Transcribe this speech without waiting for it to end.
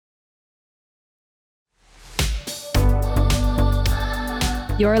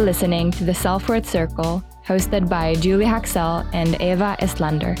You're listening to The Self-Worth Circle, hosted by Julie Haxel and Eva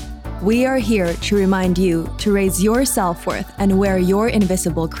Estlander. We are here to remind you to raise your self-worth and wear your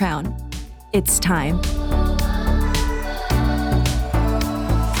invisible crown. It's time.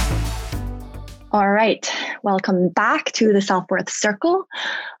 All right, welcome back to the Self-Worth Circle.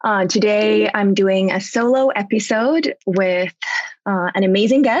 Today, I'm doing a solo episode with an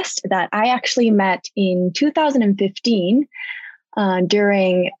amazing guest that I actually met in 2015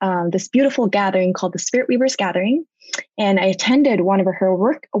 during this beautiful gathering called the Spirit Weavers Gathering. And I attended one of her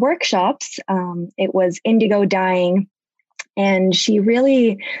workshops. It was indigo dyeing. And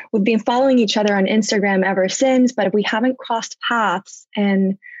we've been following each other on Instagram ever since, but we haven't crossed paths.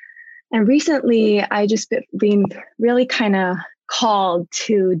 And recently, I just been really kind of called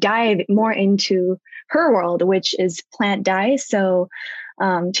to dive more into her world, which is plant dyes. So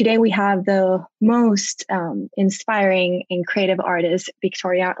today we have the most inspiring and creative artist,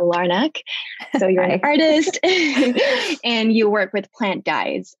 Victoria Larnack. So you're an artist and you work with plant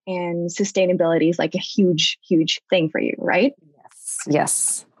dyes, and sustainability is like a huge, huge thing for you, right?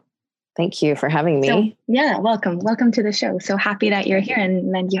 Yes. Thank you for having me. So, yeah, welcome. Welcome to the show. So happy that you're here,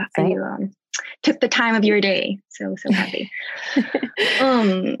 and then you took the time of your day. So happy.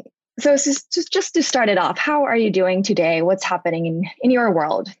 So just to start it off, how are you doing today? What's happening in your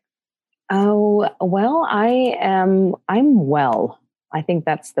world? Oh, well, I'm well. I think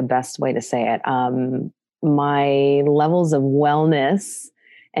that's the best way to say it. My levels of wellness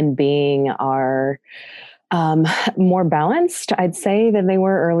and being are more balanced, I'd say, than they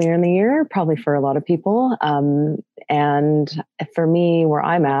were earlier in the year, probably for a lot of people. And for me, where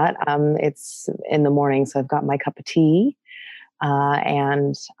I'm at, it's in the morning. So I've got my cup of tea.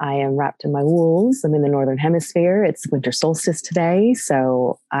 And I am wrapped in my wools. I'm in the Northern Hemisphere. It's winter solstice today.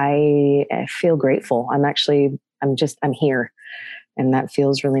 So I feel grateful. I'm here, and that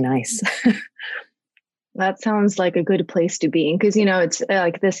feels really nice. That sounds like a good place to be. Because, it's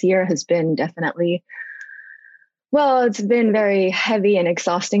like this year has been definitely, it's been very heavy and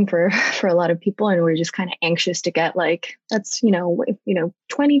exhausting for a lot of people. And we're just kind of anxious to get that's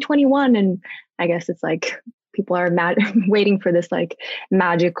 2021. And I guess it's like, people are waiting for this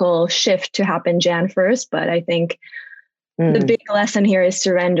magical shift to happen Jan 1st. But I think the big lesson here is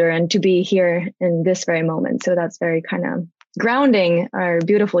surrender and to be here in this very moment. So that's very kind of grounding, or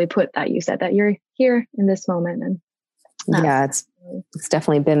beautifully put, that you said that you're here in this moment. And yeah, it's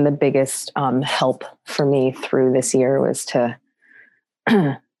definitely been the biggest help for me through this year, was to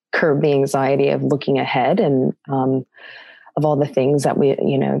curb the anxiety of looking ahead and of all the things that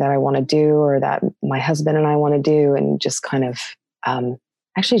that I want to do, or that my husband and I want to do, and just kind of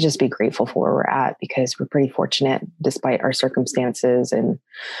actually just be grateful for where we're at, because we're pretty fortunate despite our circumstances. And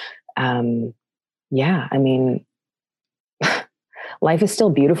life is still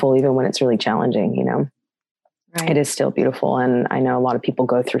beautiful even when it's really challenging, Right. It is still beautiful. And I know a lot of people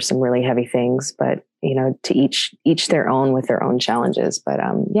go through some really heavy things, but to each their own with their own challenges. But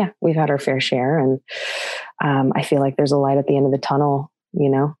we've had our fair share, and I feel like there's a light at the end of the tunnel,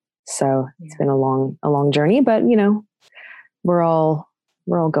 so it's been a long journey, but we're all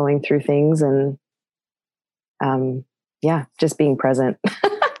going through things, and just being present.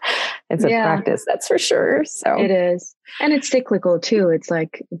 It's a practice, that's for sure. So it is. And it's cyclical too. It's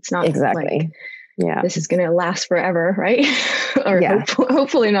like, it's not exactly. This is going to last forever, right? Or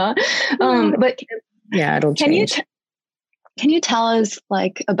hopefully not. But it'll change. Can you tell us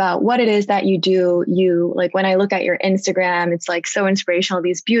about what it is that you do? When I look at your Instagram, it's so inspirational,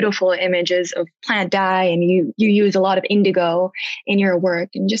 these beautiful images of plant dye, and you use a lot of indigo in your work.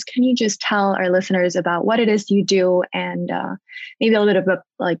 And can you just tell our listeners about what it is you do, and maybe a little bit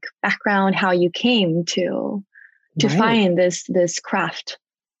of background, how you came to find this craft?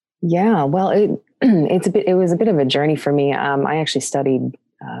 Yeah, well, it was a bit of a journey for me. I actually studied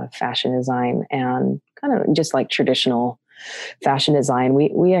fashion design, and kind of just traditional fashion design.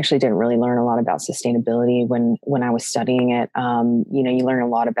 We actually didn't really learn a lot about sustainability when I was studying it. You learn a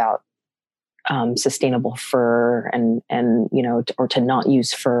lot about sustainable fur and or to not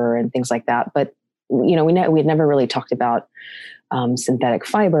use fur and things like that. But we had never really talked about synthetic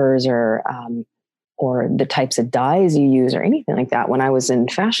fibers, or the types of dyes you use, or anything like that when I was in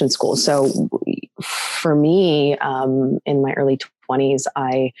fashion school. So for me, in my early 20s,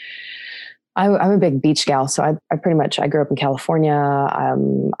 I'm a big beach gal. So I grew up in California.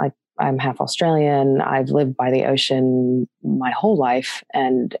 I'm half Australian. I've lived by the ocean my whole life.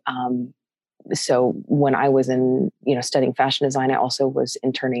 And so when I was studying fashion design, I also was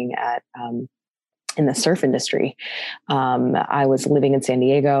interning in the surf industry. I was living in San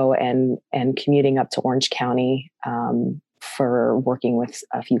Diego and commuting up to Orange County for working with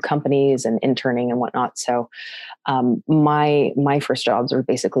a few companies and interning and whatnot. So my first jobs were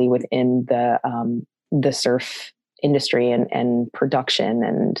basically within the surf industry and production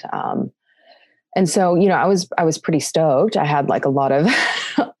and so, you know, I was pretty stoked. I had like a lot of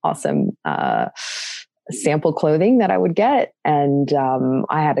awesome sample clothing that I would get. And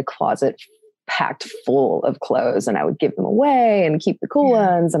I had a closet packed full of clothes, and I would give them away and keep the cool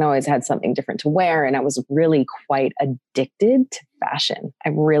ones. And I always had something different to wear. And I was really quite addicted to fashion.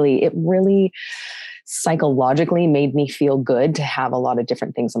 It really psychologically made me feel good to have a lot of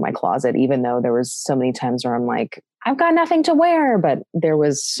different things in my closet, even though there was so many times where I'm like, I've got nothing to wear, but there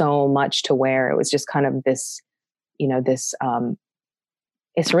was so much to wear. It was just kind of this, you know,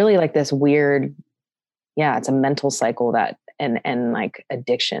 it's really like this weird, it's a mental cycle that, and like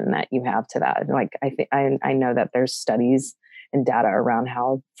addiction that you have to that. Like, I know that there's studies and data around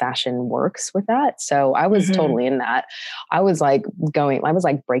how fashion works with that. So I was totally in that. I was like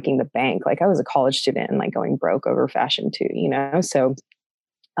breaking the bank. Like I was a college student and like going broke over fashion too, you know? So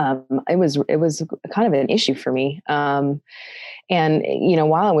it was kind of an issue for me. And, you know,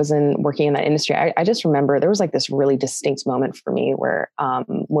 while I was working in that industry, I just remember there was like this really distinct moment for me where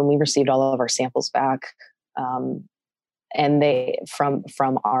when we received all of our samples back, and they from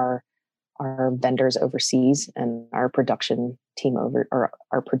our vendors overseas and our production team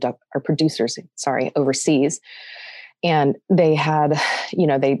our producers, overseas. And they had, you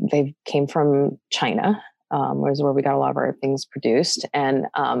know, they came from China, was where we got a lot of our things produced. And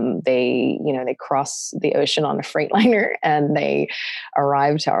they crossed the ocean on a Freightliner, and they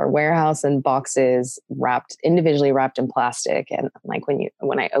arrived to our warehouse in boxes individually wrapped in plastic. And like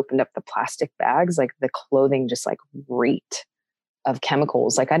when I opened up the plastic bags, like the clothing just like reeked of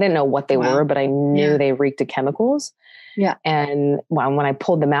chemicals. Like I didn't know what they were, but I knew they reeked of chemicals. Yeah. And when I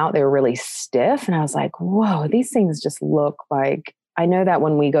pulled them out, they were really stiff. And I was like, whoa, these things just look like, I know that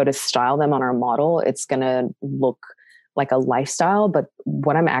when we go to style them on our model, it's going to look like a lifestyle, but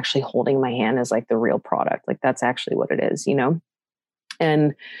what I'm actually holding in my hand is like the real product. Like that's actually what it is, you know?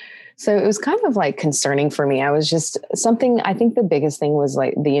 And so it was kind of like concerning for me. I think the biggest thing was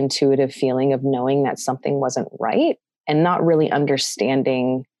like the intuitive feeling of knowing that something wasn't right and not really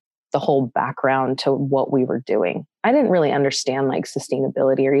understanding the whole background to what we were doing. I didn't really understand like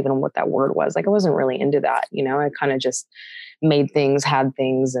sustainability or even what that word was. Like I wasn't really into that, you know, I kind of just made things, had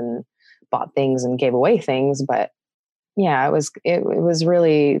things, and bought things and gave away things. But yeah, it was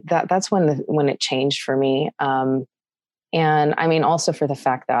really that's when it changed for me. And I mean, also for the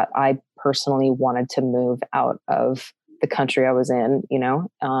fact that I personally wanted to move out of the country I was in, you know,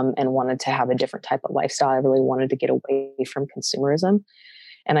 and wanted to have a different type of lifestyle. I really wanted to get away from consumerism.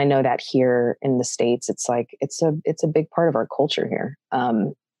 And I know that here in the States, it's like, it's a big part of our culture here.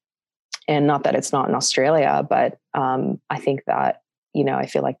 And not that it's not in Australia, but I think that, you know, I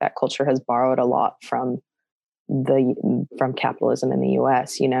feel like that culture has borrowed a lot from capitalism in the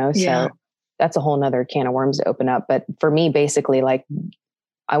US, you know? So that's a whole nother can of worms to open up. But for me, basically, like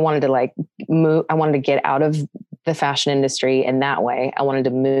I wanted to like move, I wanted to get out of the fashion industry in that way. I wanted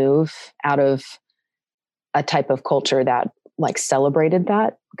to move out of a type of culture that like celebrated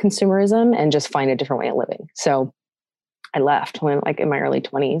that consumerism and just find a different way of living. So I left when like in my early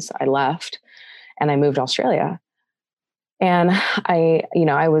 20s, I left and I moved to Australia. And I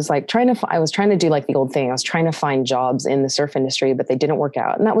was trying to do like the old thing. I was trying to find jobs in the surf industry, but they didn't work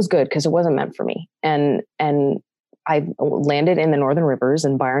out. And that was good because it wasn't meant for me. And I landed in the Northern Rivers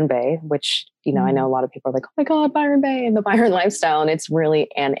in Byron Bay, which, you know, I know a lot of people are like, oh my God, Byron Bay and the Byron lifestyle. And it's really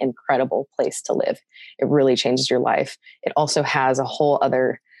an incredible place to live. It really changes your life. It also has a whole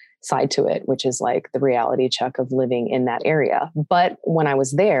other side to it, which is like the reality check of living in that area. But when I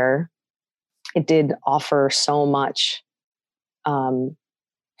was there, it did offer so much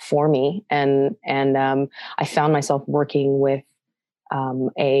for me. And I found myself working with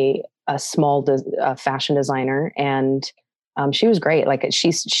a small fashion designer, and she was great. Like she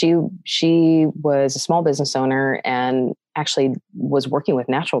was a small business owner and actually was working with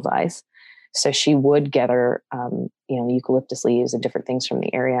natural dyes. So she would gather, eucalyptus leaves and different things from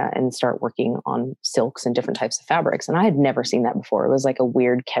the area and start working on silks and different types of fabrics. And I had never seen that before. It was like a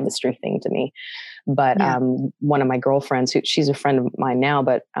weird chemistry thing to me. But one of my girlfriends, she's a friend of mine now,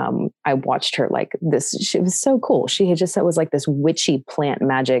 but I watched her like this. She was so cool. She had just, it was like this witchy plant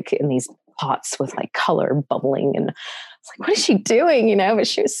magic in these pots with like color bubbling. And I was like, what is she doing? You know, but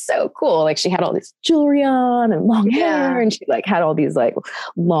she was so cool. Like she had all this jewelry on and long hair, and she like had all these like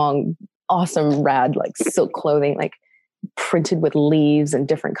long, awesome, rad, like silk clothing, like printed with leaves and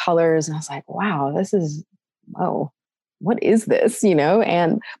different colors. And I was like, wow, what is this, you know?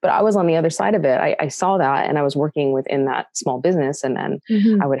 But I was on the other side of it. I saw that, and I was working within that small business, and then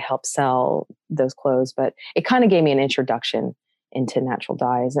I would help sell those clothes. But it kind of gave me an introduction into natural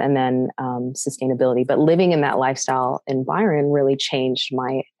dyes, and then sustainability. But living in that lifestyle in Byron really changed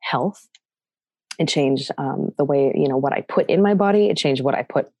my health. It changed the way, you know, what I put in my body. It changed what I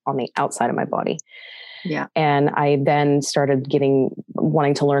put on the outside of my body. Yeah. And I then started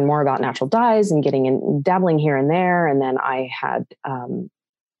wanting to learn more about natural dyes and dabbling here and there. And then I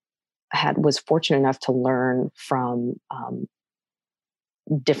was fortunate enough to learn from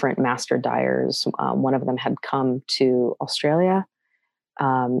different master dyers. One of them had come to Australia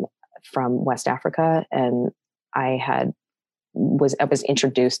from West Africa, and I was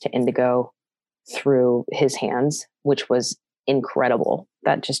introduced to indigo through his hands, which was incredible.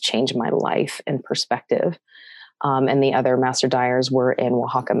 That just changed my life and perspective. And the other master dyers were in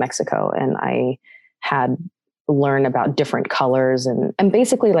Oaxaca, Mexico. And I had learned about different colors and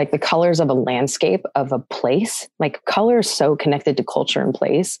basically like the colors of a landscape of a place. Like color is so connected to culture and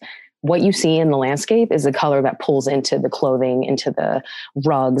place. What you see in the landscape is the color that pulls into the clothing, into the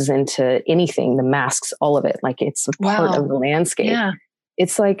rugs, into anything, the masks, all of it. Like it's a part of the landscape. Yeah.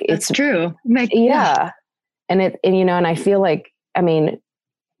 It's like, it's true. Yeah. And you know, and I feel like, I mean,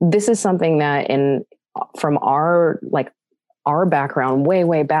 this is something that from our background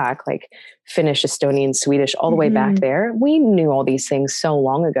way back, like Finnish, Estonian, Swedish, all the way back there, we knew all these things so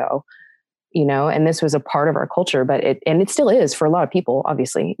long ago, you know, and this was a part of our culture, but it still is for a lot of people,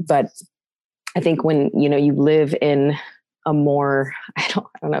 obviously. But I think when, you know, you live in a more, I don't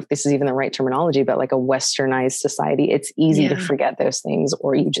know if this is even the right terminology, but like a westernized society, it's easy to forget those things,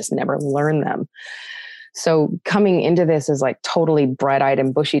 or you just never learn them. So coming into this as like totally bright-eyed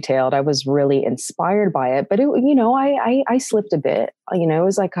and bushy-tailed, I was really inspired by it. But it, you know, I slipped a bit. You know, it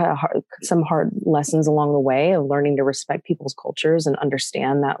was like some hard lessons along the way of learning to respect people's cultures and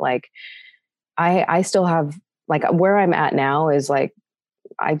understand that, like, I still have, like, where I'm at now is like,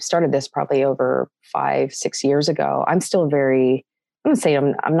 I started this probably over 5-6 years ago. I'm still I'm going to say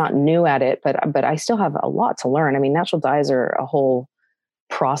I'm not new at it, but I still have a lot to learn. I mean, natural dyes are a whole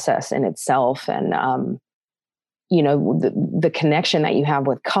process in itself. And, you know, the connection that you have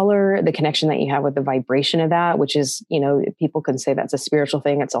with color, the connection that you have with the vibration of that, which is, you know, people can say that's a spiritual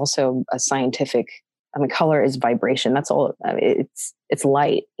thing. It's also a scientific, I mean, color is vibration. That's all. I mean, it's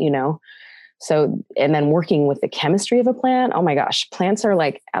light, you know? So, and then working with the chemistry of a plant, oh my gosh, plants are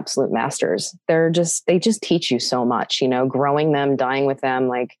like absolute masters. They just teach you so much, you know, growing them, dying with them.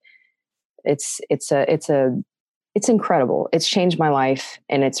 Like it's incredible. It's changed my life,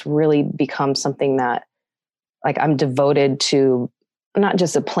 and it's really become something that, like, I'm devoted to, not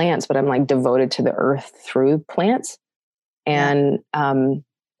just the plants, but I'm like devoted to the earth through plants. And,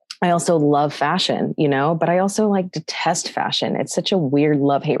 I also love fashion, you know, but I also like detest fashion. It's such a weird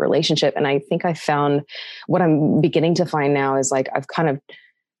love-hate relationship. And I think I found what I'm beginning to find now is like,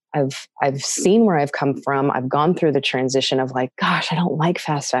 I've seen where I've come from. I've gone through the transition of like, gosh, I don't like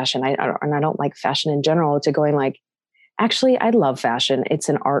fast fashion. I don't like fashion in general, to going like, actually, I love fashion. It's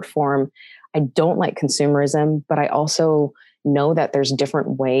an art form. I don't like consumerism, but I also know that there's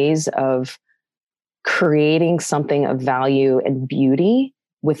different ways of creating something of value and beauty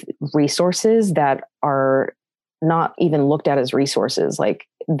with resources that are not even looked at as resources. Like,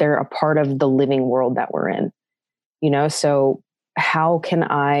 they're a part of the living world that we're in, you know? So how can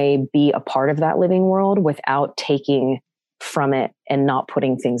I be a part of that living world without taking from it and not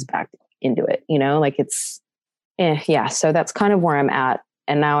putting things back into it? You know, like so that's kind of where I'm at.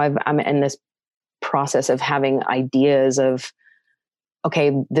 And now I'm in this process of having ideas of,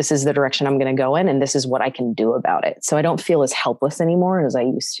 okay, this is the direction I'm going to go in, and this is what I can do about it. So I don't feel as helpless anymore as I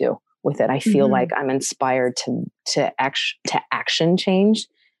used to with it. I feel like I'm inspired to action change,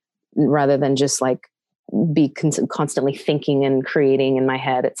 rather than just like be constantly thinking and creating in my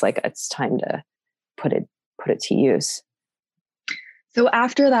head. It's like, it's time to put it to use. So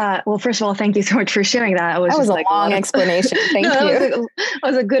after that, well, first of all, thank you so much for sharing that. That was a long explanation. Thank you. That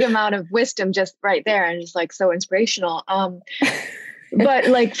was a good amount of wisdom just right there, and just like so inspirational. But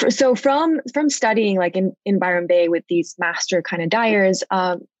like, so from studying like in Byron Bay with these master kind of dyers,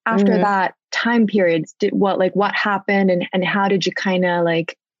 after that time period, what happened, and how did you kind of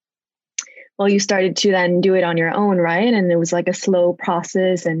like, well, you started to then do it on your own, right? And it was like a slow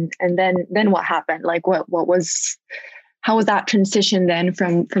process, and then what happened? Like how was that transition then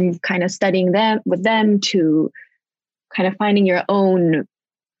from kind of studying them with them to kind of finding your own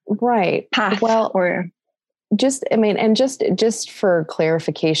path? Well, or just for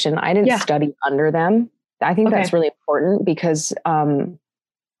clarification, I didn't study under them. I think that's really important, because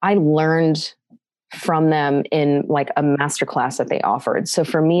I learned from them in like a masterclass that they offered. So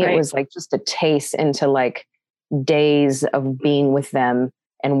for me, it was like just a taste into like days of being with them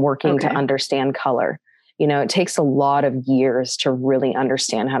and working to understand color. You know, it takes a lot of years to really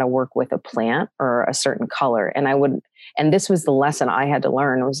understand how to work with a plant or a certain color. And this was the lesson I had to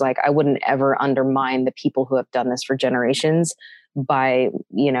learn. It was like, I wouldn't ever undermine the people who have done this for generations by,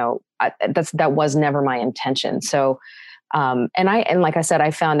 you know, that was never my intention. So, and like I said, I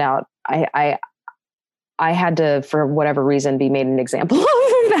found out I had to, for whatever reason, be made an example of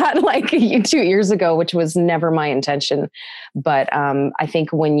that like 2 years ago, which was never my intention. But I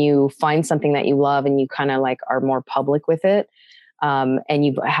think when you find something that you love and you kind of like are more public with it, and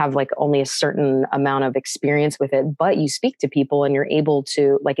you have like only a certain amount of experience with it, but you speak to people and you're able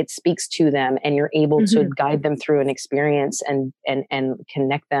to like, it speaks to them and you're able to guide them through an experience and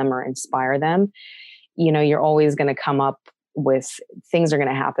connect them or inspire them. You know, you're always going to come up with things are going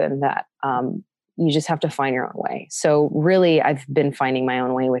to happen that, you just have to find your own way. So really, I've been finding my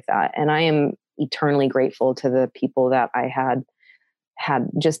own way with that. And I am eternally grateful to the people that I had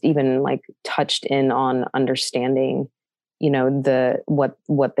just even like touched in on understanding, you know,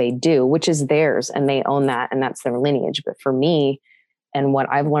 what they do, which is theirs and they own that and that's their lineage. But for me, and what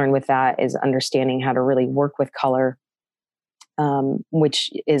I've learned with that is understanding how to really work with color, which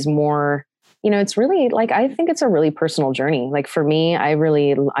is more, you know, it's really like, I think it's a really personal journey. Like for me, I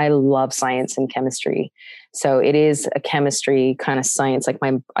love science and chemistry. So it is a chemistry kind of science. Like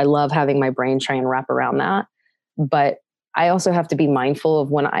I love having my brain try and wrap around that. But I also have to be mindful of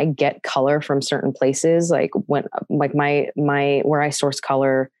when I get color from certain places, like when, like my, where I source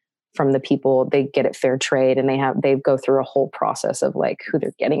color from the people, they get it fair trade and they go through a whole process of like who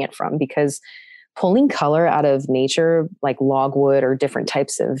they're getting it from, because pulling color out of nature, like logwood or different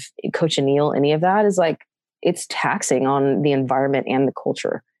types of cochineal, any of that is like, it's taxing on the environment and the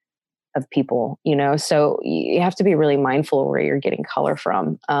culture of people, you know? So you have to be really mindful where you're getting color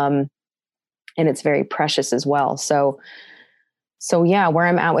from. And it's very precious as well. So yeah, where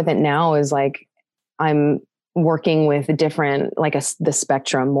I'm at with it now is like, I'm working with different, like the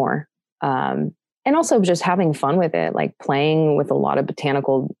spectrum more. And also just having fun with it, like playing with a lot of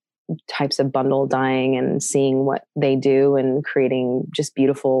botanical types of bundle dyeing and seeing what they do and creating just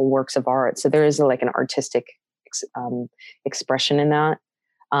beautiful works of art. So there is like an artistic expression in that.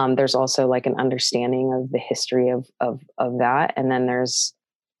 There's also like an understanding of the history of that. And then there's,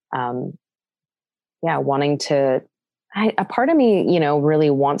 wanting to, a part of me, you know, really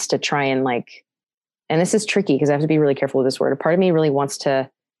wants to try and like, and this is tricky because I have to be really careful with this word. A part of me really wants to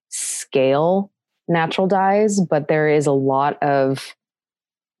scale natural dyes, but there is a lot of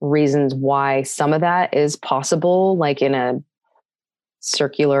reasons why some of that is possible, like in a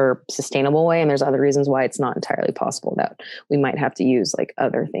circular, sustainable way. And there's other reasons why it's not entirely possible, that we might have to use like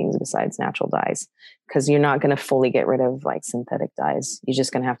other things besides natural dyes, because you're not going to fully get rid of like synthetic dyes. You're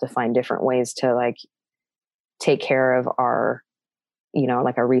just going to have to find different ways to like take care of our, you know,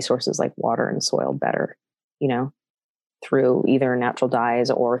 like our resources like water and soil better, you know, through either natural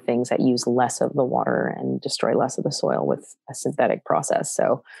dyes or things that use less of the water and destroy less of the soil with a synthetic process.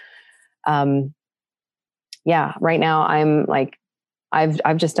 So, right now I'm like,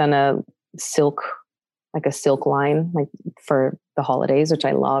 I've just done a silk line, like for the holidays, which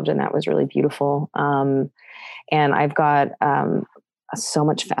I loved. And that was really beautiful. And I've got, so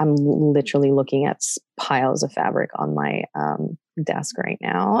much, I'm literally looking at piles of fabric on my, desk right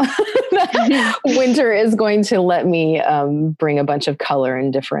now. Winter is going to let me bring a bunch of color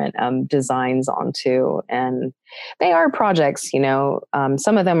and different designs onto, and they are projects, you know.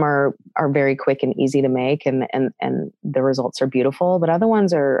 Some of them are very quick and easy to make, and the results are beautiful, but other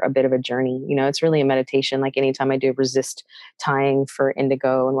ones are a bit of a journey. You know, it's really a meditation. Like anytime I do resist tying for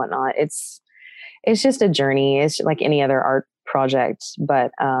indigo and whatnot, it's just a journey. It's like any other art project,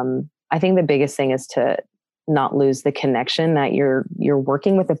 but I think the biggest thing is to not lose the connection that you're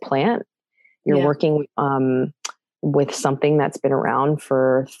working with a plant. You're working with something that's been around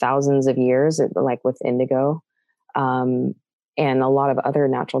for thousands of years, like with indigo, and a lot of other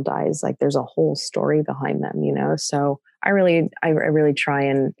natural dyes. Like there's a whole story behind them, you know? So I really try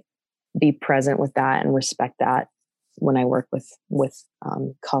and be present with that and respect that when I work with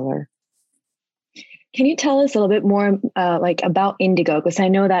color. Can you tell us a little bit more like about indigo? Because I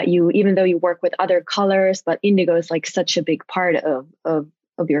know that even though you work with other colors, but indigo is like such a big part of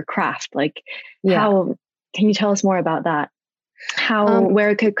your craft. Like how, can you tell us more about that? How,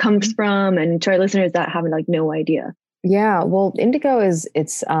 where it comes from, and to our listeners that have like no idea. Yeah, well, indigo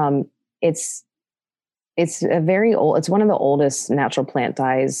it's a very old, it's one of the oldest natural plant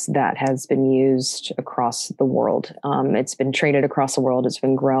dyes that has been used across the world. It's been traded across the world. It's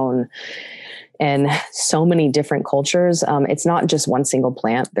been grown and so many different cultures. It's not just one single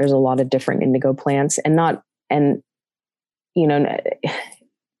plant. There's a lot of different indigo plants, and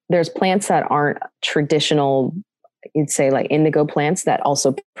there's plants that aren't traditional, you'd say like indigo plants that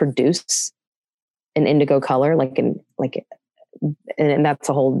also produce an indigo color, and that's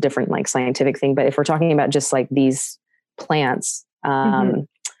a whole different like scientific thing. But if we're talking about just like these plants, yeah,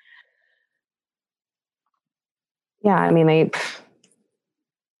 I mean,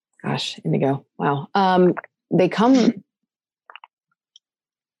 indigo. Wow. They come,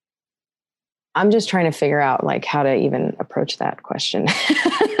 I'm just trying to figure out like how to even approach that question.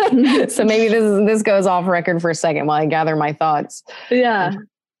 So maybe this goes off record for a second while I gather my thoughts. Yeah.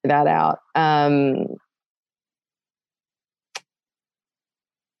 That out.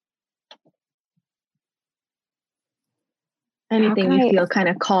 Anything you feel kind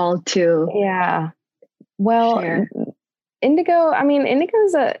of called to? Yeah. Well, share? Indigo, I mean,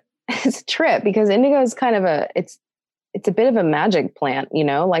 indigo's it's a trip because indigo is kind of it's a bit of a magic plant,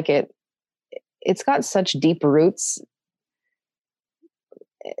 like it's got such deep roots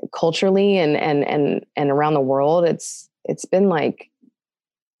culturally and around the world. It's been like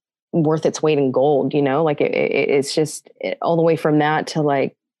worth its weight in gold, like it's just all the way from that to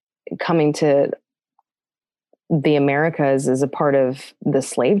like coming to the Americas as a part of the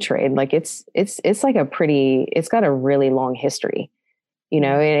slave trade. Like it's like it's got a really long history,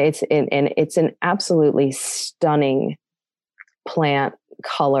 it's an absolutely stunning plant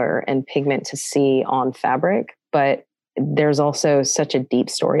color and pigment to see on fabric, but there's also such a deep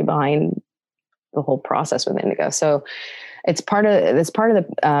story behind the whole process with indigo. So it's part of the,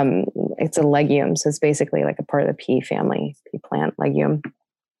 it's a legume. So it's basically like a part of the pea family, pea plant legume.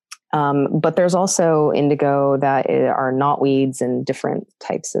 But there's also indigo that are knotweeds and different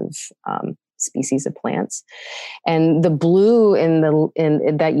types of species of plants. And the blue in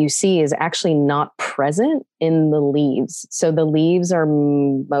that you see is actually not present in the leaves. So the leaves are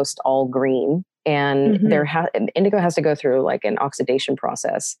most all green, and indigo has to go through like an oxidation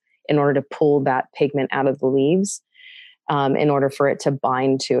process in order to pull that pigment out of the leaves, in order for it to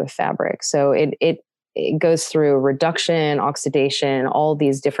bind to a fabric. So it goes through reduction, oxidation, all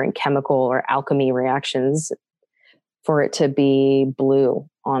these different chemical or alchemy reactions for it to be blue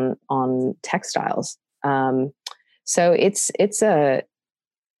on textiles. So it's a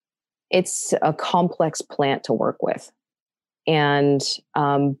complex plant to work with, and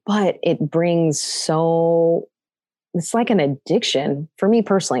but it brings it's like an addiction for me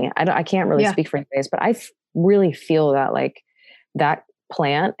personally. I can't really speak for anyways, but I really feel that like that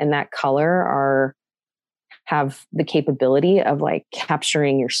plant and that color have the capability of like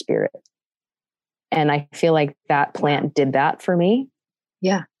capturing your spirit. And I feel like that plant did that for me.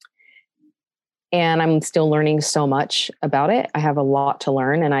 Yeah. And I'm still learning so much about it. I have a lot to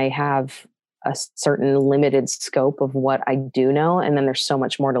learn, and I have a certain limited scope of what I do know. And then there's so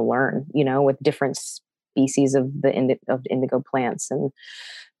much more to learn, with different species of of indigo plants and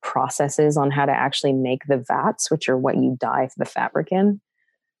processes on how to actually make the vats, which are what you dye the fabric in.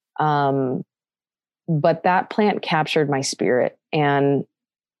 But that plant captured my spirit, and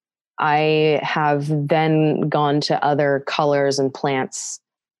I have then gone to other colors and plants,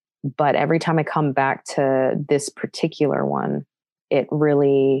 but every time I come back to this particular one, it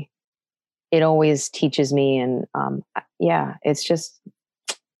always teaches me. And it's just,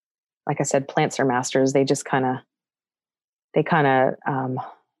 like I said, plants are masters. They just kind of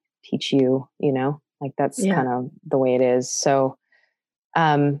teach you, like that's kind of the way it is. So,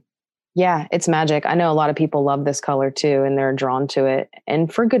 it's magic. I know a lot of people love this color too, and they're drawn to it, and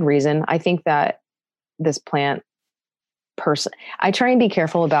for good reason. I think that this plant I try and be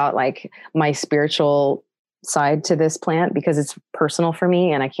careful about like my spiritual side to this plant because it's personal for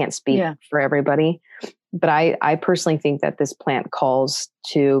me and I can't speak for everybody. But I personally think that this plant calls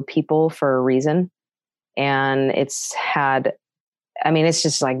to people for a reason. And it's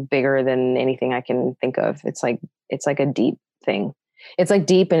just like bigger than anything I can think of. It's like a deep thing. It's like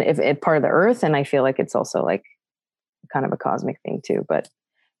deep and if part of the earth. And I feel like it's also like kind of a cosmic thing too, but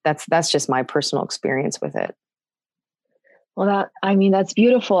that's just my personal experience with it. Well, that's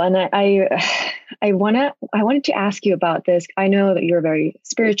beautiful. And I wanted to ask you about this. I know that you're very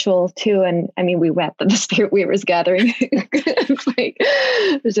spiritual too. And I mean, we went to the Spirit Weavers gathering.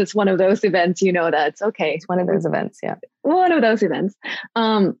 It's just one of those events, that's okay. It's one of those events. Yeah. One of those events.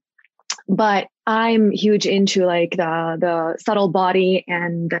 But I'm huge into like the subtle body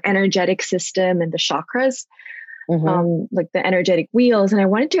and the energetic system and the chakras, like the energetic wheels. And I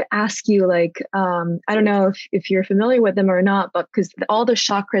wanted to ask you, like, I don't know if you're familiar with them or not, but because all the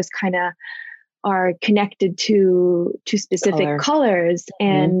chakras kind of are connected to specific colors.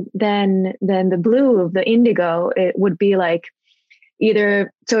 And then the blue of the indigo, it would be like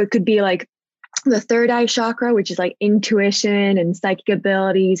either, so it could be like the third eye chakra, which is like intuition and psychic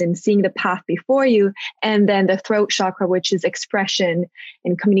abilities and seeing the path before you. And then the throat chakra, which is expression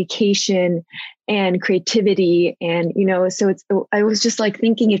and communication and creativity. And, you know, so I was just like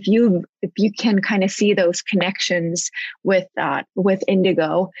thinking, if you can kind of see those connections with that, with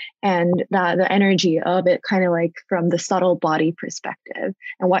indigo, and the energy of it kind of like from the subtle body perspective,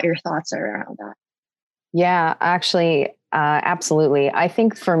 and what your thoughts are around that. Yeah, actually, absolutely. I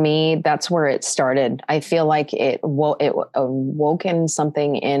think for me, that's where it started. I feel like it awoken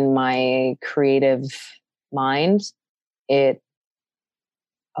something in my creative mind. It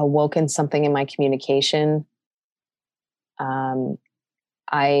awoken something in my communication.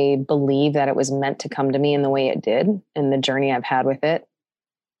 I believe that it was meant to come to me in the way it did, and the journey I've had with it.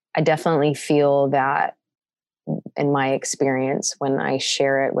 I definitely feel that in my experience, when I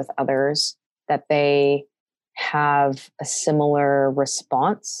share it with others, that they have a similar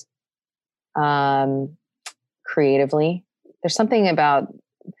response creatively. There's something about,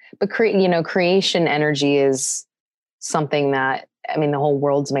 but creation energy is something that, I mean, the whole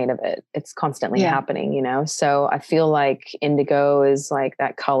world's made of it. It's constantly happening, you know? So I feel like indigo is like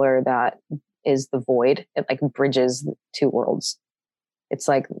that color that is the void. It like bridges two worlds. It's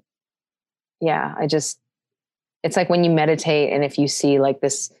like, it's like when you meditate, and if you see like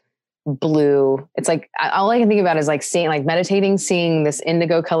this blue, it's like, all I can think about is like meditating, seeing this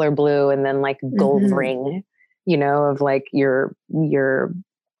indigo color blue, and then like gold ring, you know, of like your,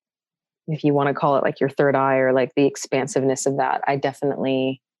 if you want to call it like your third eye, or like the expansiveness of that. I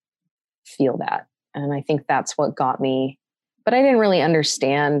definitely feel that. And I think that's what got me, but I didn't really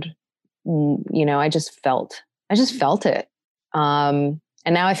understand, you know, I just felt it. And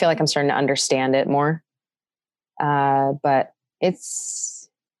now I feel like I'm starting to understand it more. But it's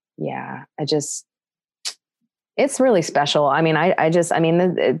really special. I mean,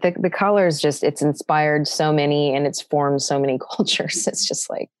 the colors just, it's inspired so many, and it's formed so many cultures. It's just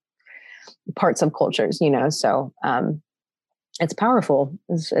like parts of cultures, you know? So, it's powerful.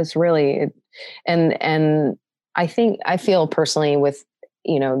 It's really, and I feel personally with,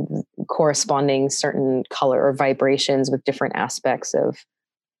 you know, corresponding certain color or vibrations with different aspects of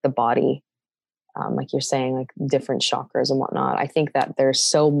the body. Like you're saying, like different chakras and whatnot. I think that they're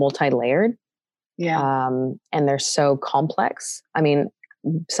so multi-layered. Yeah. And they're so complex. I mean,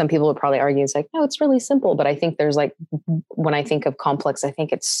 some people would probably argue it's like, no, it's really simple. But I think there's like, when I think of complex, I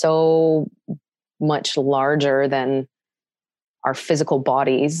think it's so much larger than our physical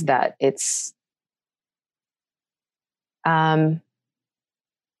bodies that it's,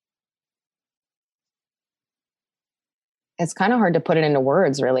 it's kind of hard to put it into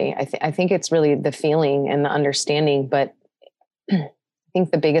words, really. I think it's really the feeling and the understanding. But I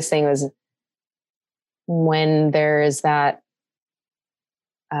think the biggest thing was when there is that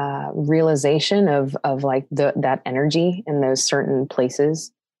realization of like that energy in those certain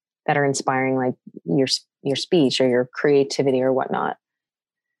places that are inspiring, like your speech or your creativity or whatnot.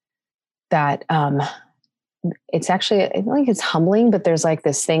 That it's actually, I think it's humbling, but there's like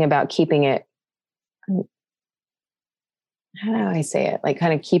this thing about keeping it. How do I say it? Like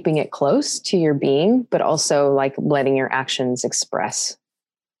kind of keeping it close to your being, but also like letting your actions express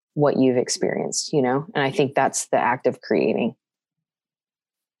what you've experienced, you know? And I think that's the act of creating,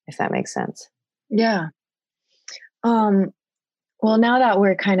 if that makes sense. Yeah. Well, now that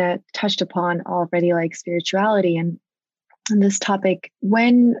we're kind of touched upon already, like spirituality and this topic,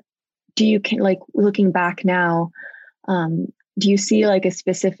 when do you, like looking back now, do you see like a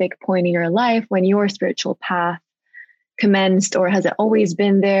specific point in your life when your spiritual path commenced, or has it always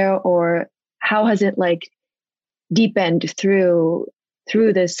been there, or how has it like deepened through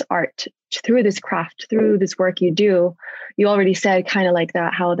this art, through this craft, through this work you do? You already said kind of like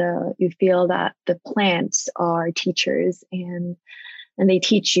that, how you feel that the plants are teachers and they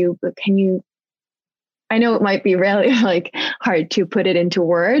teach you, but I know it might be really like hard to put it into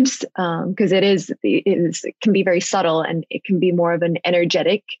words, because it can be very subtle, and it can be more of an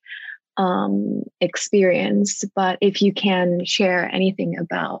energetic experience. But if you can share anything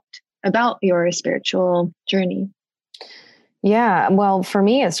about your spiritual journey. Yeah, well, for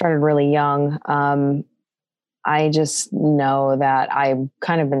me, it started really young. I just know that I've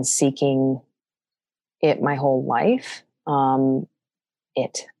kind of been seeking it my whole life. I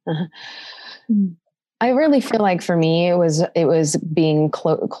really feel like for me, it was being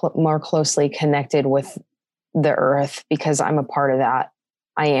more closely connected with the earth, because I'm a part of that.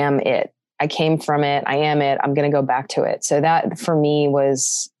 I am it. I came from it. I am it. I'm going to go back to it. So that for me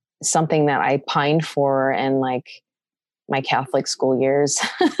was something that I pined for in like my Catholic school years.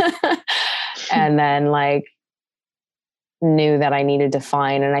 And then like knew that I needed to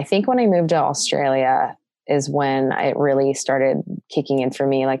find. And I think when I moved to Australia is when it really started kicking in for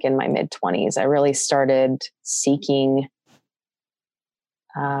me, like in my mid-20s. I really started seeking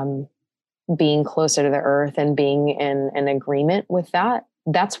being closer to the earth and being in an agreement with that.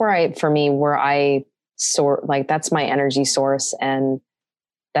 That's where I sort, like, that's my energy source, and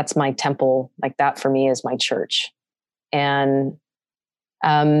that's my temple. Like, that for me is my church. And,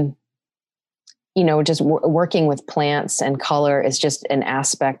 you know, just working with plants and color is just an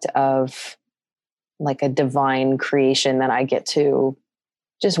aspect of like a divine creation that I get to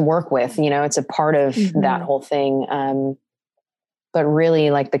just work with. You know, it's a part of that whole thing. But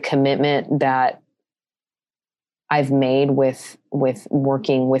really, like, the commitment that I've made with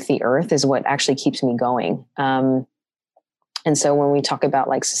working with the earth is what actually keeps me going. And so when we talk about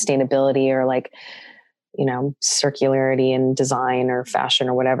like sustainability or like, you know, circularity in design or fashion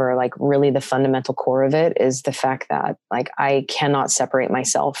or whatever, like really the fundamental core of it is the fact that like I cannot separate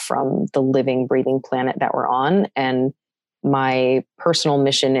myself from the living, breathing planet that we're on. And my personal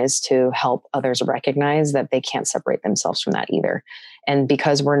mission is to help others recognize that they can't separate themselves from that either. And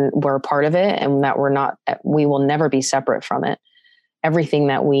because we're a part of it, and that we will never be separate from it. Everything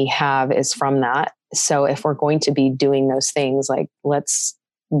that we have is from that. So if we're going to be doing those things, like, let's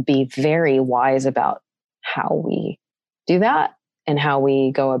be very wise about how we do that and how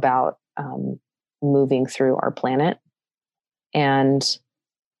we go about moving through our planet. And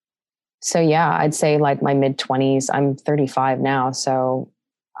so, yeah, I'd say like my mid-20s, I'm 35 now. So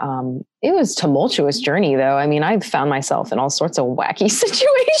it was a tumultuous journey though. I mean, I've found myself in all sorts of wacky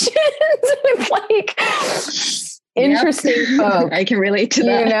situations with like interesting folk. I can relate to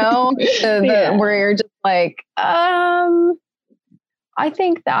that. You know, where you're just like, I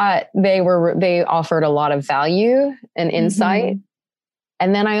think that they offered a lot of value and insight.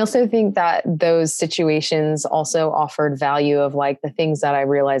 And then I also think that those situations also offered value of like the things that I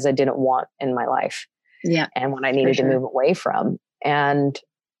realized I didn't want in my life. Yeah. And what I needed to move away from. And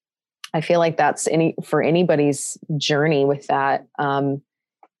I feel like that's for anybody's journey with that. I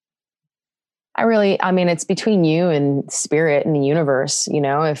mean, it's between you and spirit and the universe, you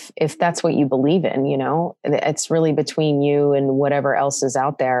know, if that's what you believe in, you know, it's really between you and whatever else is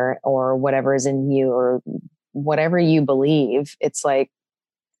out there or whatever is in you or whatever you believe. It's like,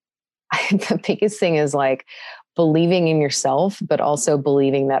 the biggest thing is like believing in yourself, but also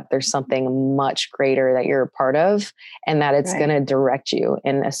believing that there's something much greater that you're a part of and that it's going to direct you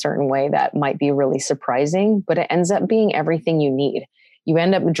in a certain way that might be really surprising, but it ends up being everything you need. You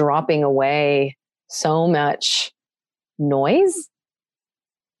end up dropping away so much noise.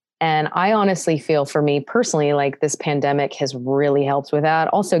 And I honestly feel, for me personally, like this pandemic has really helped with that.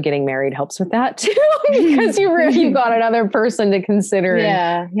 Also getting married helps with that too, because you've got another person to consider.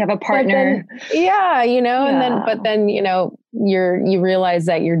 Yeah. You have a partner. But then, you know, you realize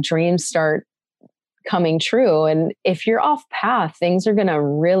that your dreams start coming true. And if you're off path, things are going to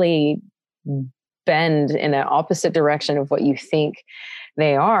really bend in an opposite direction of what you think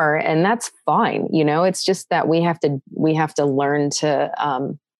they are. And that's fine. You know, it's just that we have to learn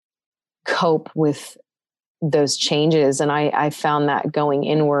to, cope with those changes. And I found that going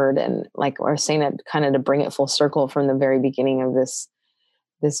inward, and like I was saying, that kind of to bring it full circle from the very beginning of this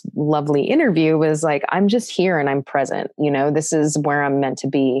lovely interview was like, I'm just here and I'm present, you know, this is where I'm meant to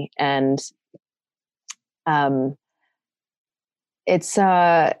be. And, it's,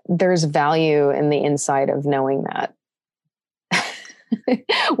 there's value in the inside of knowing that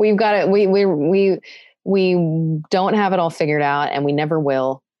we've got it. We don't have it all figured out, and we never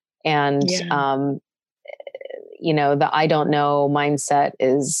will. And, you know, the I don't know mindset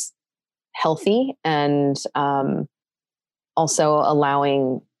is healthy, and also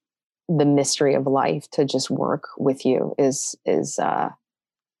allowing the mystery of life to just work with you is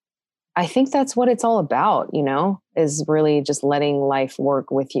I think that's what it's all about, you know, is really just letting life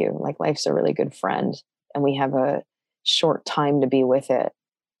work with you. Like, life's a really good friend, and we have a short time to be with it.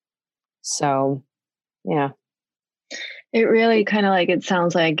 So, yeah. It really kind of like, it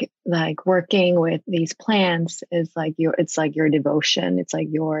sounds like working with these plants is like it's like your devotion. It's like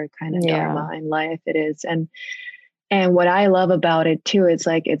your kind of dharma in life. It is. And what I love about it too, it's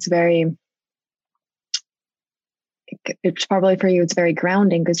like, it's probably for you, it's very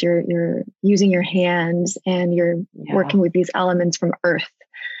grounding because you're using your hands and you're working with these elements from earth.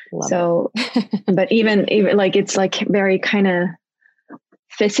 But even like, it's like very kind of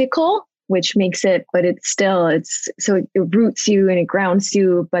physical, which makes it, but so it roots you and it grounds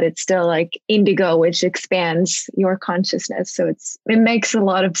you, but it's still like indigo, which expands your consciousness. So it makes a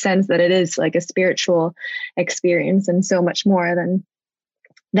lot of sense that it is like a spiritual experience and so much more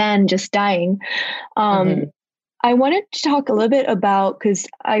than just dying. I wanted to talk a little bit about, because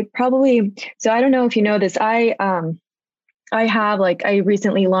I don't know if you know this, I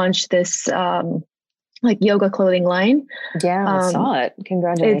recently launched this like yoga clothing line. Yeah, I saw it.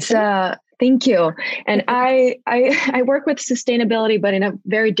 Congratulations. Thank you. And I work with sustainability, but in a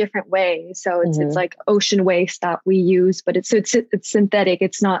very different way. So it's like ocean waste that we use, but it's synthetic.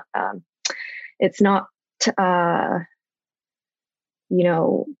 It's not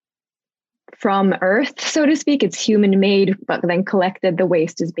from Earth, so to speak. It's human made, but then collected. The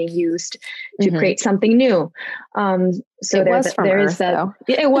waste is being used to create something new. So it was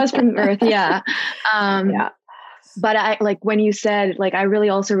from Earth. Yeah. Yeah. But I like when you said, like, I really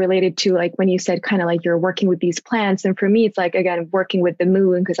also related to like when you said kind of like you're working with these plants. And for me, it's like, again, working with the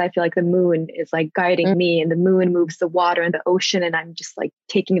moon, because I feel like the moon is like guiding me, and the moon moves the water and the ocean. And I'm just like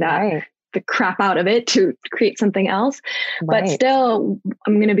taking the crap out of it to create something else. But still,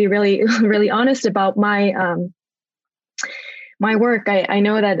 I'm going to be really, really honest about my work. I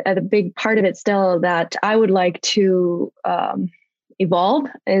know that a big part of it still that I would like to evolve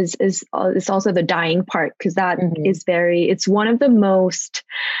is also the dying part, because that is it's one of the most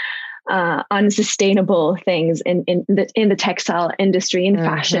unsustainable things in the textile industry and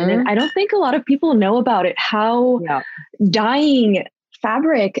fashion. And I don't think a lot of people know about it, how dyeing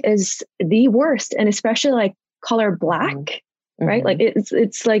fabric is the worst, and especially like color black, right? Like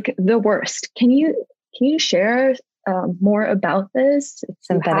it's like the worst. Can you share more about this?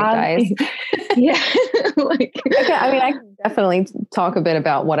 Synthetic dyes. Yeah. Okay, I mean, I can definitely talk a bit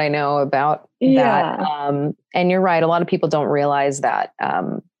about what I know about that. And you're right. A lot of people don't realize that.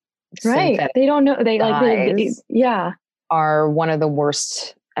 Right. They don't know. They are one of the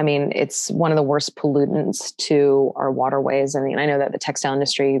worst. I mean, it's one of the worst pollutants to our waterways. I mean, I know that the textile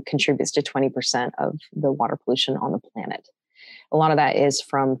industry contributes to 20% of the water pollution on the planet. A lot of that is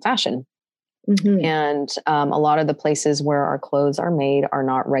from fashion. And a lot of the places where our clothes are made are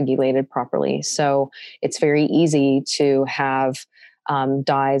not regulated properly. So it's very easy to have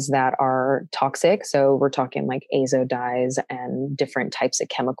dyes that are toxic. So we're talking like azo dyes and different types of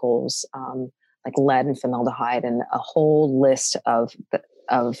chemicals, like lead and formaldehyde, and a whole list of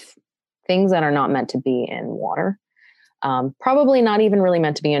things that are not meant to be in water. Probably not even really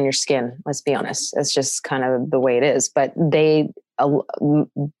meant to be on your skin. Let's be honest. It's just kind of the way it is. But the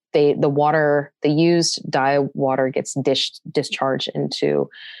used dye water gets discharged into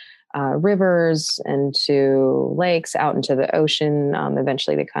rivers, into lakes, out into the ocean.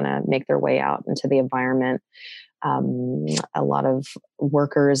 Eventually they kind of make their way out into the environment. A lot of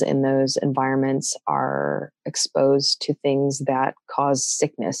workers in those environments are exposed to things that cause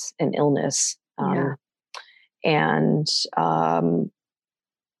sickness and illness. And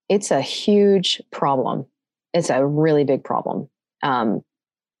it's a huge problem. It's a really big problem.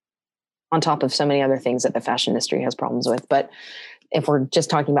 On top of so many other things that the fashion industry has problems with. But if we're just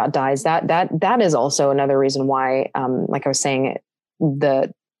talking about dyes, that is also another reason why, like I was saying,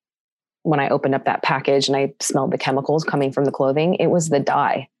 when I opened up that package and I smelled the chemicals coming from the clothing, it was the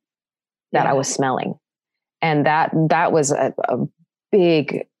dye that I was smelling. And that was a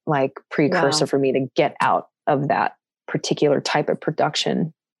big like precursor for me to get out of that particular type of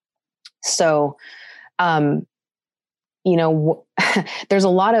production. So, there's a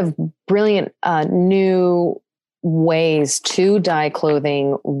lot of brilliant new ways to dye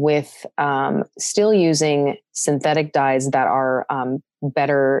clothing with still using synthetic dyes that are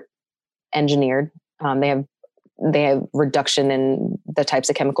better engineered. They have reduction in the types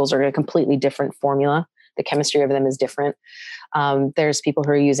of chemicals, or a completely different formula. The chemistry of them is different. There's people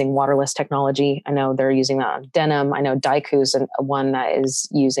who are using waterless technology. I know they're using that on denim. I know Daiku's one that is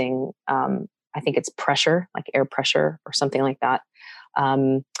using, I think it's pressure, like air pressure or something like that,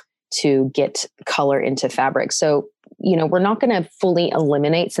 to get color into fabric. So, we're not going to fully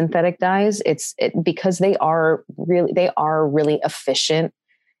eliminate synthetic dyes. Because they are really efficient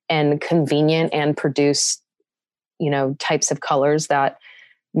and convenient and produce, types of colors that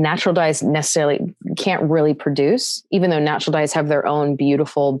natural dyes necessarily can't really produce. Even though natural dyes have their own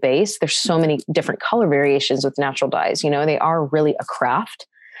beautiful base, there's so many different color variations with natural dyes. They are really a craft.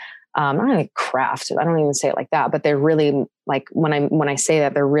 Not really craft. I don't even say it like that, but they're really like, when I say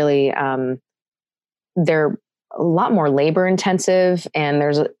that, they're really, they're a lot more labor intensive, and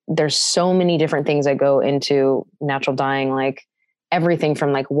there's so many different things that go into natural dyeing, like everything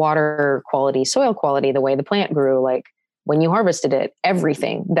from like water quality, soil quality, the way the plant grew, like when you harvested it,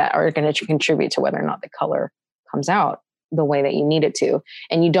 everything that are going to contribute to whether or not the color comes out the way that you need it to.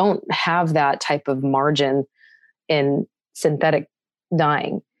 And you don't have that type of margin in synthetic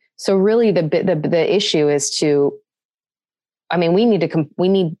dyeing. So really the issue is we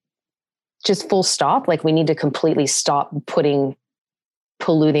need just full stop. Like we need to completely stop putting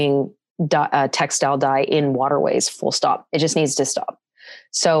polluting textile dye in waterways, full stop. It just needs to stop.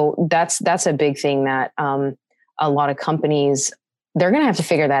 So that's a big thing that a lot of companies, they're going to have to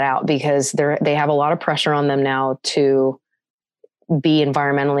figure that out, because they have a lot of pressure on them now to be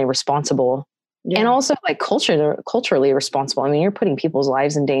environmentally responsible. Yeah. And also like culturally responsible. I mean, you're putting people's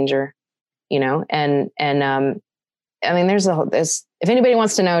lives in danger, and I mean, there's if anybody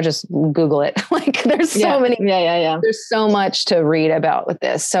wants to know, just Google it. Like there's so many, there's so much to read about with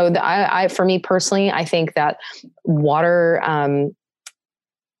this. So for me personally, I think that water,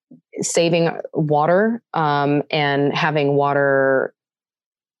 saving water, and having water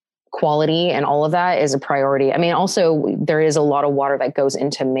quality and all of that is a priority. I mean, also there is a lot of water that goes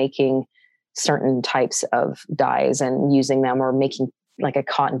into making certain types of dyes and using them, or making like a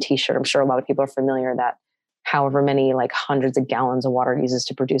cotton t-shirt. I'm sure a lot of people are familiar that however many like hundreds of gallons of water it uses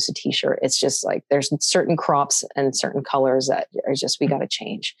to produce a t-shirt. It's just like, there's certain crops and certain colors that are just, we got to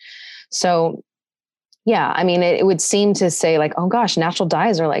change. So yeah, I mean, it would seem to say like, oh gosh, natural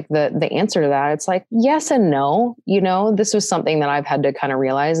dyes are like the answer to that. It's like, yes and no, this was something that I've had to kind of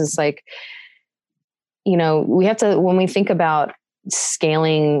realize. It's like, we have to, when we think about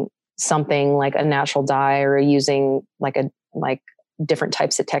scaling something like a natural dye, or using like different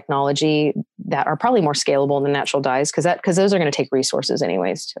types of technology that are probably more scalable than natural dyes, because those are going to take resources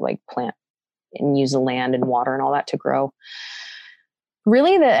anyways to like plant and use the land and water and all that to grow.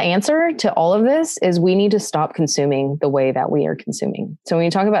 Really, the answer to all of this is we need to stop consuming the way that we are consuming. So when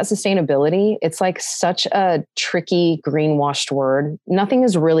you talk about sustainability, it's like such a tricky greenwashed word. Nothing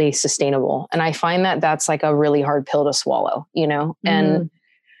is really sustainable. And I find that that's like a really hard pill to swallow,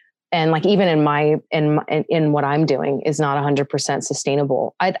 and like even in what I'm doing is not 100%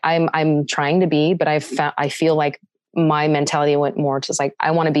 sustainable. I'm trying to be, but I feel like my mentality went more to like,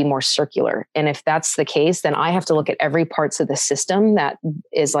 I want to be more circular. And if that's the case, then I have to look at every parts of the system that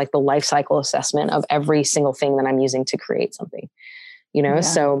is like the life cycle assessment of every single thing that I'm using to create something,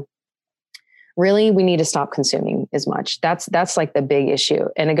 So really we need to stop consuming as much. That's like the big issue.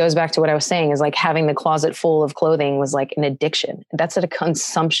 And it goes back to what I was saying, is like having the closet full of clothing was like an addiction. That's a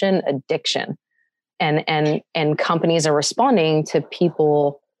consumption addiction. And companies are responding to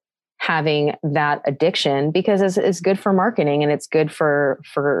people having that addiction because it's good for marketing, and it's good for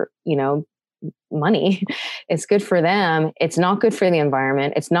money. It's good for them. It's not good for the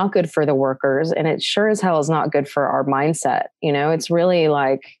environment. It's not good for the workers. And it sure as hell is not good for our mindset. It's really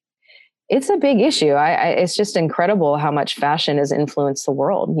like, it's a big issue. It's just incredible how much fashion has influenced the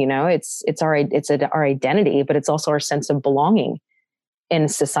world. It's our identity, but it's also our sense of belonging in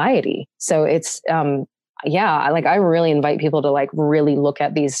society. So it's, I really invite people to like really look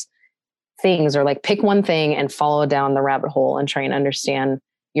at these things, or like pick one thing and follow down the rabbit hole and try and understand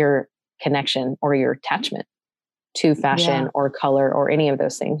your connection or your attachment to fashion or color or any of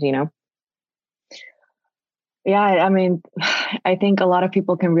those things, Yeah, I mean, I think a lot of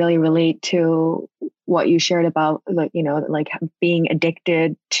people can really relate to what you shared about, like, like being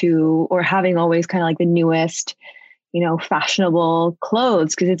addicted to, or having always kind of like the newest, fashionable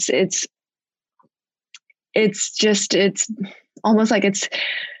clothes. Cause it's almost like it's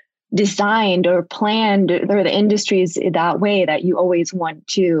designed or planned, or the industry is that way, that you always want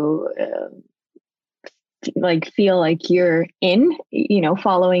to like feel like you're in,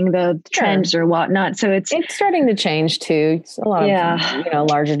 following the trends or whatnot. So it's starting to change too. A lot of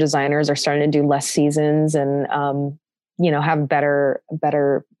larger designers are starting to do less seasons and have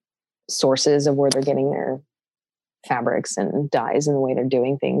better sources of where they're getting their fabrics and dyes and the way they're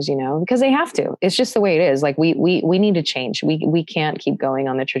doing things, because they have to. It's just the way it is. Like we need to change. We can't keep going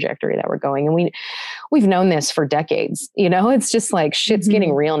on the trajectory that we're going. And we've known this for decades, it's just like shit's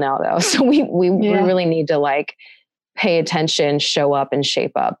getting real now though. So we really need to like pay attention, show up and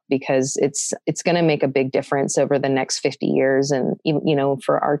shape up, because it's going to make a big difference over the next 50 years. And,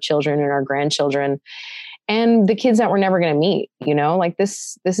 for our children and our grandchildren and the kids that we're never going to meet, like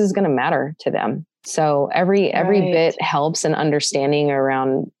this is going to matter to them. So every bit helps in understanding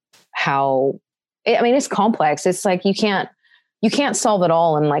around how, it's complex. It's like, you can't solve it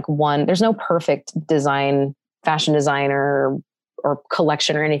all in like one. There's no perfect fashion designer or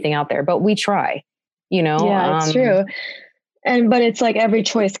collection or anything out there, but we try, Yeah, it's true. But it's like every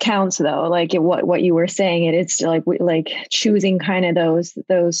choice counts though. Like what you were saying, it's like choosing kind of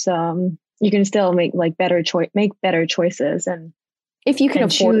those you can still make like make better choices, and if you can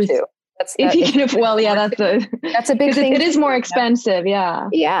afford choose. to. If you can, well, yeah, that's a big thing. It is more expensive. Yeah.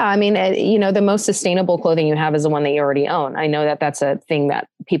 Yeah. I mean, the most sustainable clothing you have is the one that you already own. I know that that's a thing that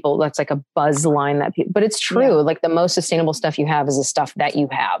that's like a buzz line but it's true. Yeah. Like the most sustainable stuff you have is the stuff that you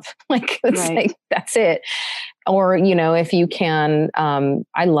have. Like, it's like, that's it. Or, if you can,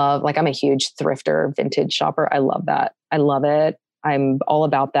 I love, like, I'm a huge thrifter, vintage shopper. I love that. I love it. I'm all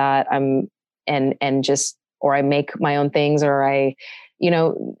about that. Or I make my own things, or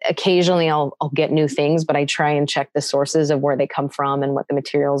occasionally I'll get new things, but I try and check the sources of where they come from and what the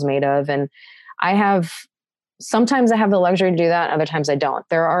material is made of. And sometimes I have the luxury to do that. Other times I don't.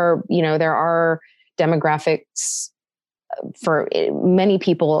 There are demographics for many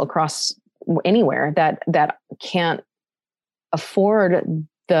people across anywhere that can't afford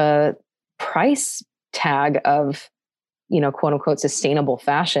the price tag of, quote unquote, sustainable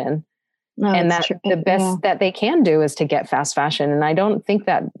fashion. No, and that the best that they can do is to get fast fashion. And I don't think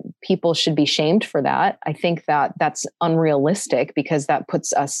that people should be shamed for that. I think that that's unrealistic, because that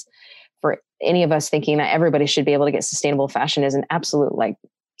puts us, for any of us, thinking that everybody should be able to get sustainable fashion is an absolute, like,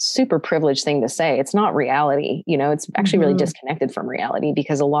 super privileged thing to say. It's not reality. It's actually really disconnected from reality,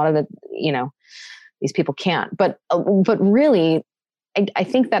 because a lot of these people can't. But really, I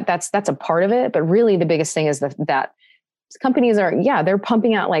think that that's a part of it. But really, the biggest thing is that companies they're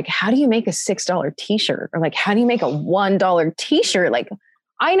pumping out, like, how do you make a $6 t-shirt, or like, how do you make a $1 t-shirt? Like,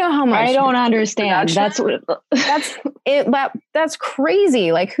 I know how much. I don't understand. That's it. That's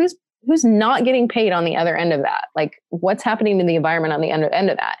crazy. Like, who's not getting paid on the other end of that? Like, what's happening to the environment on the end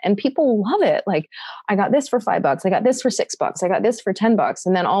of that? And people love it. Like, I got this for $5. I got this for $6. I got this for $10.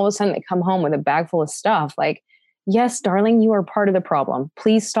 And then all of a sudden they come home with a bag full of stuff. Like, yes, darling, you are part of the problem.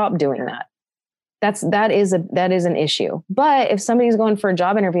 Please stop doing that. That is an issue. But if somebody's going for a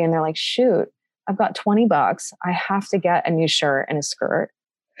job interview and they're like, shoot, I've got $20. I have to get a new shirt and a skirt.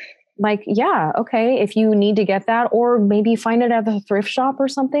 Like, yeah, okay. If you need to get that, or maybe find it at the thrift shop or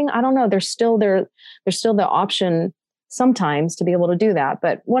something. I don't know. There's still the option sometimes to be able to do that.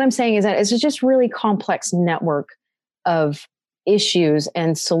 But what I'm saying is that it's just really complex network of issues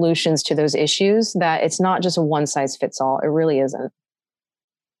and solutions to those issues, that it's not just a one size fits all. It really isn't.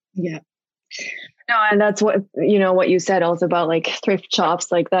 Yeah. No, and that's what you said also about, like, thrift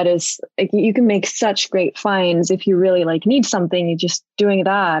shops. Like, that is, like, you can make such great finds if you really, like, need something. You're just doing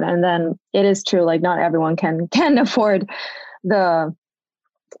that. And then it is true, like, not everyone can afford the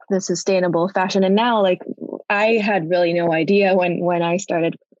sustainable fashion. And now, like, I had really no idea when I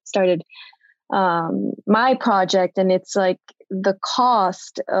started my project, and it's like the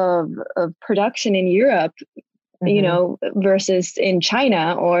cost of production in Europe, versus in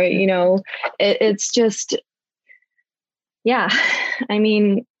China, or, it's just, yeah. I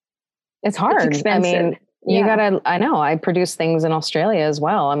mean, it's hard. It's expensive. I mean, I produce things in Australia as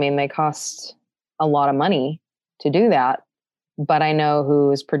well. I mean, they cost a lot of money to do that, but I know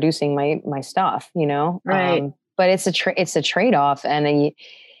who is producing my stuff, Right. But it's a trade-off. And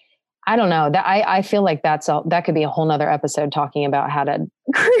I don't know, that I feel like that could be a whole nother episode, talking about how to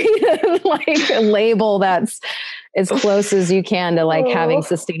create like a label that's as close as you can to, like, having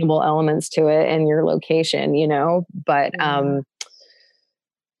sustainable elements to it in your location, but,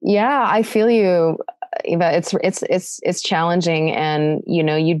 yeah, I feel you, Eva. It's challenging, and,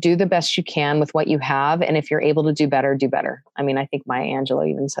 you do the best you can with what you have. And if you're able to do better, do better. I mean, I think Maya Angelou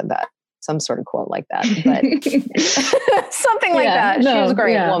even said that, some sort of quote like that, but something like that. She was a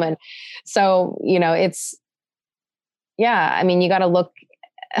great woman. So, it's, I mean, you got to look,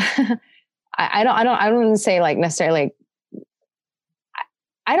 I don't even say, like, necessarily,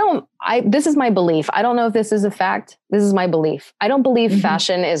 this is my belief. I don't know if this is a fact. This is my belief. I don't believe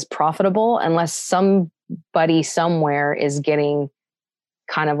fashion is profitable unless somebody somewhere is getting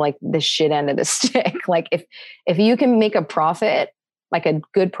kind of like the shit end of the stick. Like, if you can make a profit, like a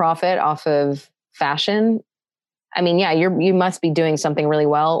good profit off of fashion, I mean, yeah, you must be doing something really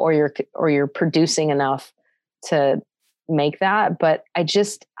well, or you're producing enough to make that. But I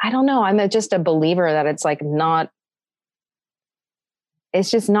don't know. I'm just a believer that it's like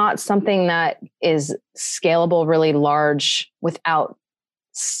it's just not something that is scalable, really large, without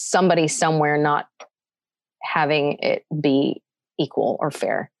somebody somewhere not having it be equal or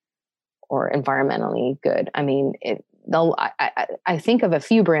fair or environmentally good. I mean, I think of a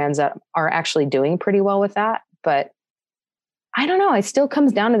few brands that are actually doing pretty well with that, but I don't know. It still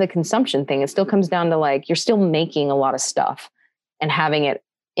comes down to the consumption thing. It still comes down to, like, you're still making a lot of stuff and having it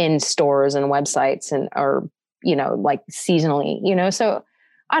in stores and websites or like seasonally, so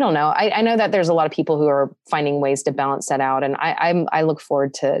I don't know. I know that there's a lot of people who are finding ways to balance that out. And I look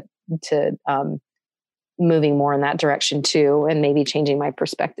forward to moving more in that direction too, and maybe changing my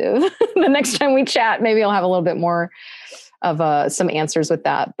perspective. The next time we chat, maybe I'll have a little bit more of some answers with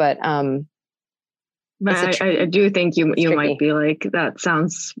that. But I do think you might be like, that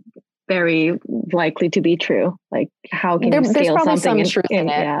sounds very likely to be true. Like, how can you scale there's probably something some truth in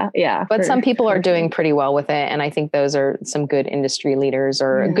it? Yeah. But some people are doing pretty well with it, and I think those are some good industry leaders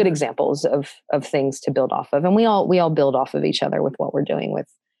or good examples of things to build off of. And we all build off of each other with what we're doing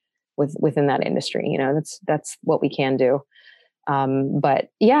within that industry. You know, that's what we can do. But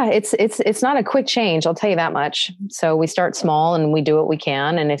yeah, it's not a quick change. I'll tell you that much. So we start small and we do what we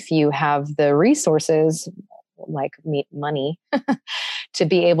can. And if you have the resources, like money, to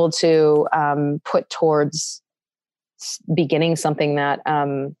be able to put towards beginning something that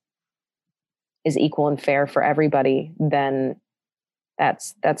is equal and fair for everybody, then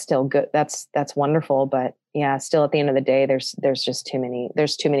that's still good. That's wonderful. But yeah, still at the end of the day, there's just too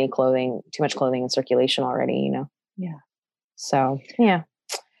much clothing in circulation already, you know? Yeah. So yeah.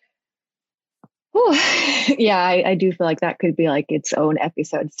 Whew. Yeah, I do feel like that could be like its own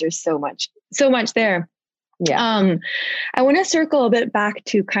episodes. There's so much there. Yeah. I want to circle a bit back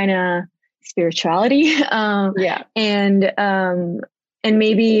to kind of spirituality. And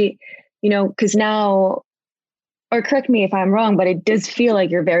maybe, you know, because now, or correct me if I'm wrong, but it does feel like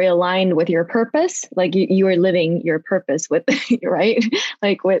you're very aligned with your purpose. Like you are living your purpose with, right?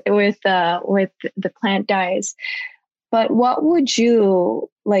 Like with the plant dyes. But what would you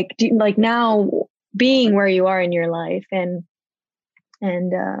like do, like now being where you are in your life, and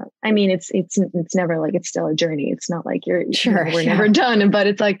I mean, it's never like, it's still a journey. It's not like we're never done, but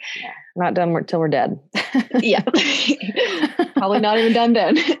it's like, not done till we're dead. Yeah. Probably not even done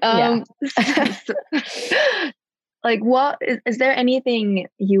then. Like, what is there anything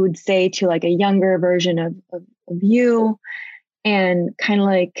you would say to like a younger version of you, and kind of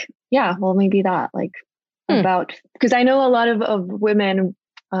like, yeah, well, maybe that like about, because I know a lot of women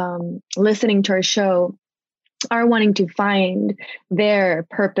listening to our show are wanting to find their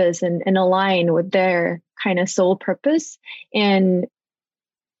purpose and align with their kind of soul purpose. And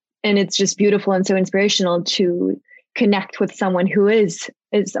it's just beautiful and so inspirational to connect with someone who is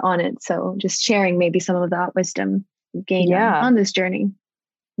on it. So just sharing maybe some of that wisdom gained on this journey.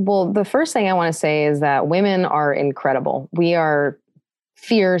 Well, the first thing I want to say is that women are incredible. We are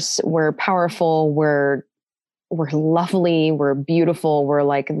fierce. We're powerful. We're lovely. We're beautiful. We're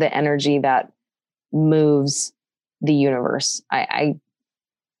like the energy that moves the universe. I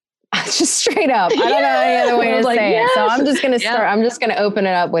just straight up, I don't know any other way to say it. So I'm just going to start, I'm just going to open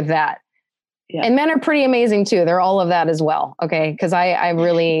it up with that. Yeah. And men are pretty amazing too. They're all of that as well. Okay. Cause I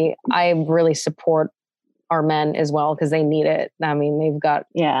really support our men as well, because they need it. I mean, they got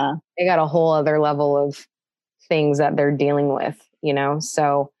a whole other level of things that they're dealing with, you know?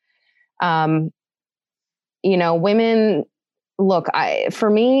 So, you know, women, look, for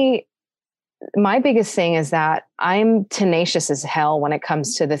me, my biggest thing is that I'm tenacious as hell when it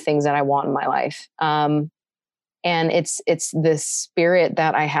comes to the things that I want in my life. And it's this spirit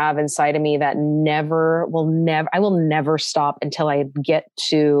that I have inside of me that I will never stop until I get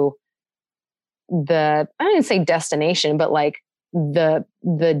to I didn't say destination, but like the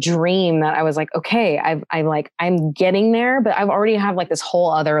dream that I was like, okay, I'm getting there, but I've already have like this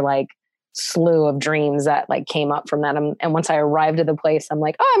whole other like slew of dreams that like came up from that. And once I arrived at the place, I'm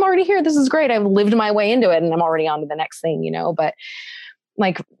like, oh, I'm already here. This is great. I've lived my way into it and I'm already on to the next thing, you know? But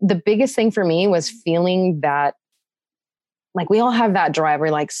like the biggest thing for me was feeling that like we all have that drive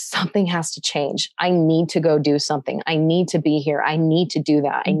where like something has to change. I need to go do something. I need to be here. I need to do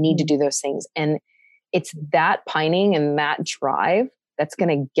that. I need to do those things. And it's that pining and that drive that's going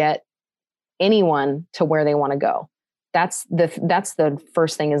to get anyone to where they want to go. That's the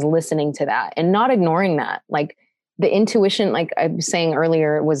first thing, is listening to that and not ignoring that. Like the intuition, like I was saying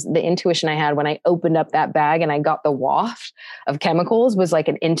earlier, it was the intuition I had when I opened up that bag and I got the waft of chemicals, was like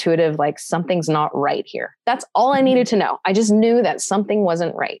an intuitive, like something's not right here. That's all I needed to know. I just knew that something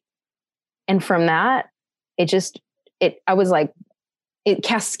wasn't right. And from that, I was like, it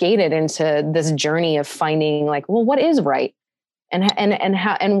cascaded into this journey of finding like, well, what is right? And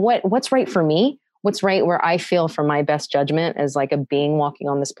how, and what's right for me? What's right where I feel from my best judgment as like a being walking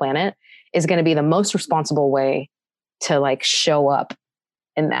on this planet is going to be the most responsible way to like show up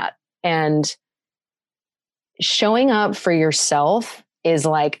in that. And showing up for yourself is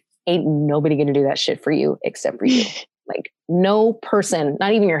like, ain't nobody going to do that shit for you except for you. Like no person,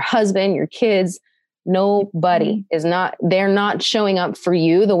 not even your husband, your kids, nobody they're not showing up for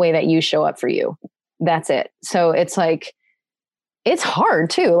you the way that you show up for you. That's it. So it's like, it's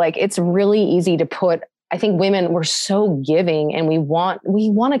hard too. Like it's really easy to put I think women, we're so giving, and we want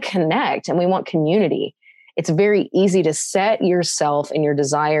to connect, and we want community. It's very easy to set yourself and your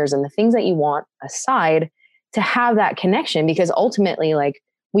desires and the things that you want aside to have that connection, because ultimately, like,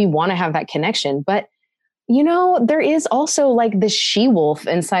 we want to have that connection. But, you know, there is also like the she-wolf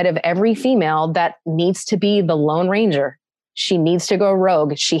inside of every female that needs to be the Lone Ranger. She needs to go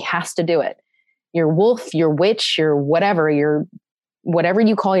rogue. She has to do it. Your wolf, your witch, your whatever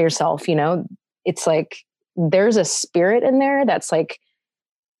you call yourself, you know, it's like there's a spirit in there that's like,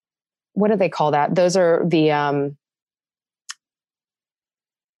 what do they call that? Those are the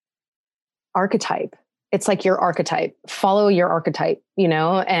archetype. It's like your archetype. Follow your archetype, you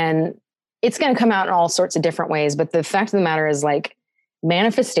know, and it's going to come out in all sorts of different ways. But the fact of the matter is, like,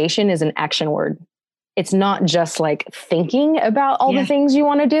 manifestation is an action word. It's not just like thinking about all the things you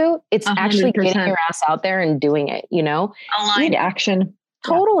want to do. It's 100%. Actually getting your ass out there and doing it, you know? Aligned action.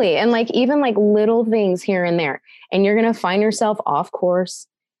 Totally. And like, even like little things here and there, and you're going to find yourself off course,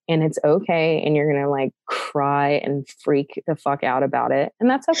 and it's okay. And you're going to like cry and freak the fuck out about it. And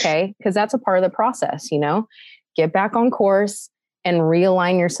that's okay, because that's a part of the process, you know? Get back on course and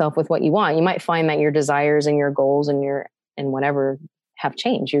realign yourself with what you want. You might find that your desires and your goals and whatever have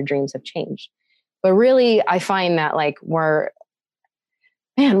changed. Your dreams have changed. But really, I find that like when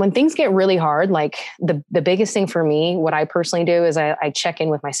things get really hard, like the biggest thing for me, what I personally do is I check in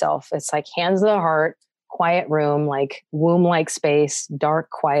with myself. It's like hands to the heart, quiet room, like womb-like space, dark,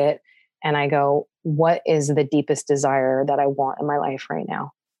 quiet. And I go, what is the deepest desire that I want in my life right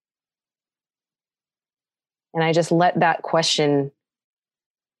now? And I just let that question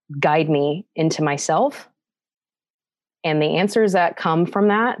guide me into myself. And the answers that come from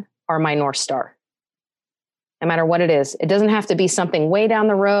that are my North Star. No matter what it is. It doesn't have to be something way down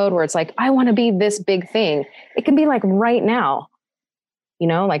the road where it's like, I want to be this big thing. It can be like right now, you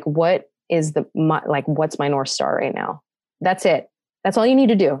know, like what's my North Star right now? That's it. That's all you need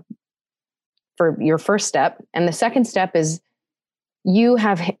to do for your first step. And the second step is you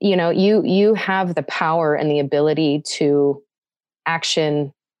have the power and the ability to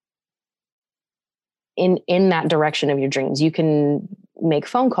action in that direction of your dreams. You can make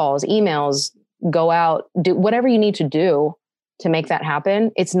phone calls, emails, go out, do whatever you need to do to make that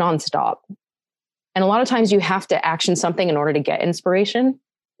happen. It's nonstop. And a lot of times you have to action something in order to get inspiration.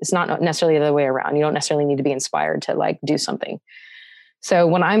 It's not necessarily the other way around. You don't necessarily need to be inspired to like do something. So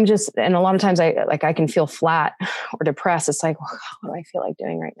when and a lot of times I can feel flat or depressed. It's like, well, what do I feel like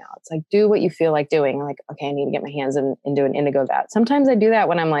doing right now? It's like, do what you feel like doing. I'm like, okay, I need to get my hands in and do an indigo vat. Sometimes I do that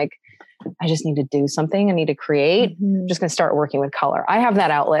when I'm like, I just need to do something. I need to create. I'm just going to start working with color. I have that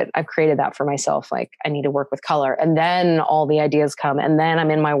outlet. I've created that for myself. Like, I need to work with color. And then all the ideas come, and then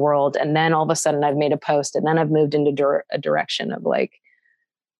I'm in my world. And then all of a sudden I've made a post, and then I've moved into a direction of like,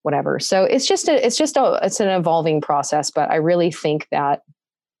 whatever. So it's an evolving process, but I really think that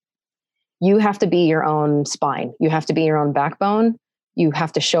you have to be your own spine. You have to be your own backbone. You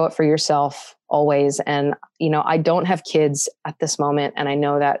have to show it for yourself always. And, you know, I don't have kids at this moment. And I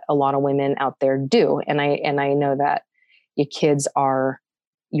know that a lot of women out there do. And I know that your kids are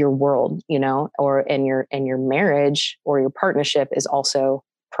your world, you know, and your marriage or your partnership is also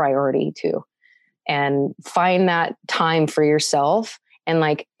priority too. And find that time for yourself. And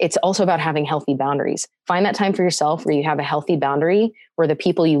like, it's also about having healthy boundaries. Find that time for yourself where you have a healthy boundary, where the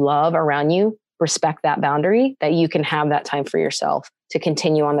people you love around you respect that boundary, that you can have that time for yourself to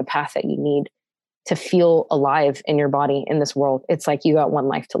continue on the path that you need to feel alive in your body in this world. It's like you got one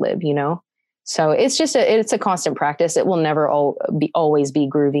life to live, you know? So it's just it's a constant practice. It will never always be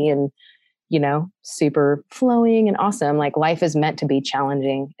groovy and, you know, super flowing and awesome. Like, life is meant to be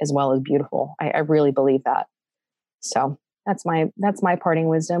challenging as well as beautiful. I really believe that. So that's my parting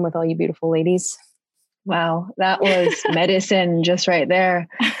wisdom with all you beautiful ladies. Wow. That was medicine just right there.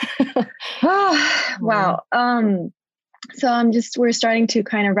 Oh, wow. So we're starting to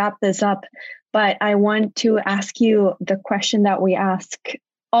kind of wrap this up, but I want to ask you the question that we ask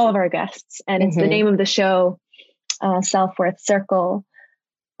all of our guests, and it's the name of the show, Self-Worth Circle.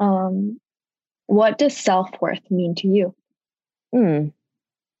 What does self-worth mean to you?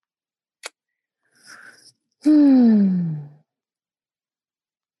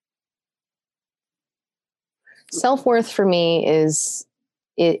 Self-worth for me is,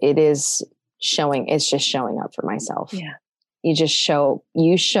 it's just showing up for myself. Yeah.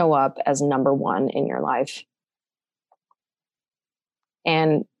 You show up as number one in your life.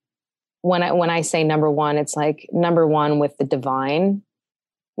 And when I say number one, it's like number one with the divine,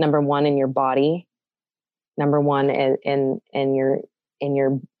 number one in your body, number one in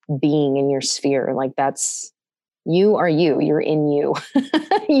your being, in your sphere. Like, that's, You are you. You're in you.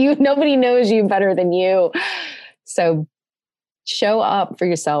 Nobody knows you better than you. So show up for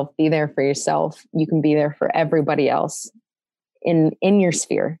yourself. Be there for yourself. You can be there for everybody else in your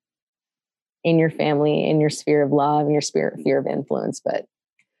sphere, in your family, in your sphere of love, in your sphere of influence. But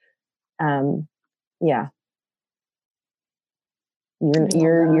yeah,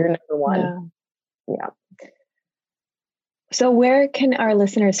 you're number one. Yeah. So where can our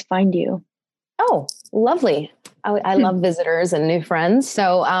listeners find you? Oh, lovely. I love visitors and new friends.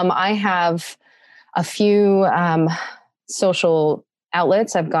 So I have a few social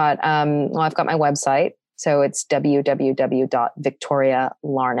outlets. I've got my website. So it's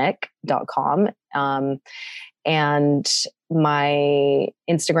www.victorialarnach.com. And my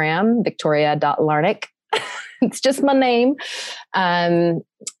Instagram, victoria.larnach. It's just my name. And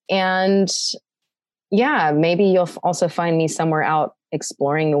yeah, maybe you'll also find me somewhere out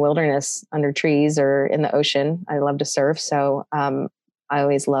exploring the wilderness under trees or in the ocean. I love to surf. So I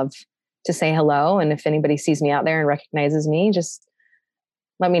always love to say hello. And if anybody sees me out there and recognizes me, just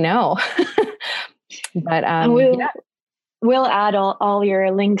let me know. But we'll add all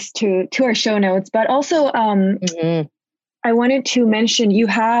your links to our show notes. But also, I wanted to mention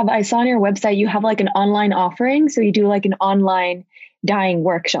I saw on your website, you have like an online offering. So you do like an online dyeing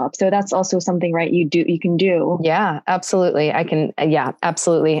workshop. So that's also something, right? You can do. Yeah, absolutely. I can. Yeah,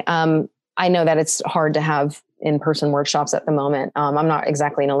 absolutely. I know that it's hard to have in-person workshops at the moment. I'm not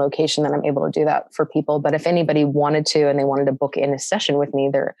exactly in a location that I'm able to do that for people, but if anybody wanted to, and they wanted to book in a session with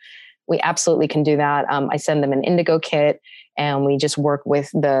me, we absolutely can do that. I send them an indigo kit, and we just work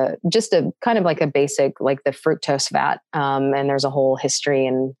with just a kind of like a basic, like the fructose vat. And there's a whole history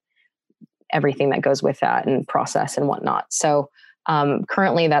and everything that goes with that and process and whatnot. So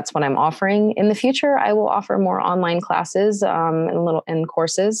currently that's what I'm offering. In the future, I will offer more online classes and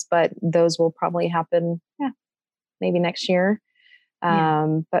courses, but those will probably happen maybe next year.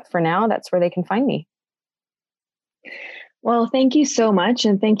 But for now, that's where they can find me. Well, thank you so much.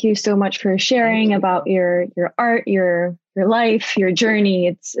 And thank you so much for sharing about your art, your life, your journey.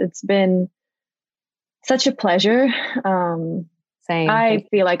 It's been such a pleasure. Same. I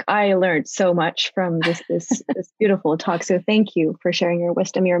feel like I learned so much from just this beautiful talk. So thank you for sharing your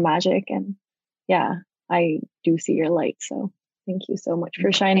wisdom, your magic. And yeah, I do see your light. So thank you so much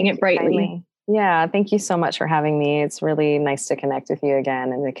for shining it brightly. Yeah. Thank you so much for having me. It's really nice to connect with you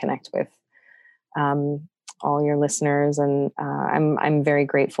again and to connect with all your listeners. And I'm very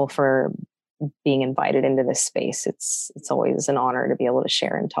grateful for being invited into this space. It's always an honor to be able to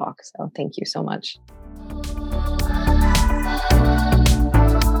share and talk. So thank you so much.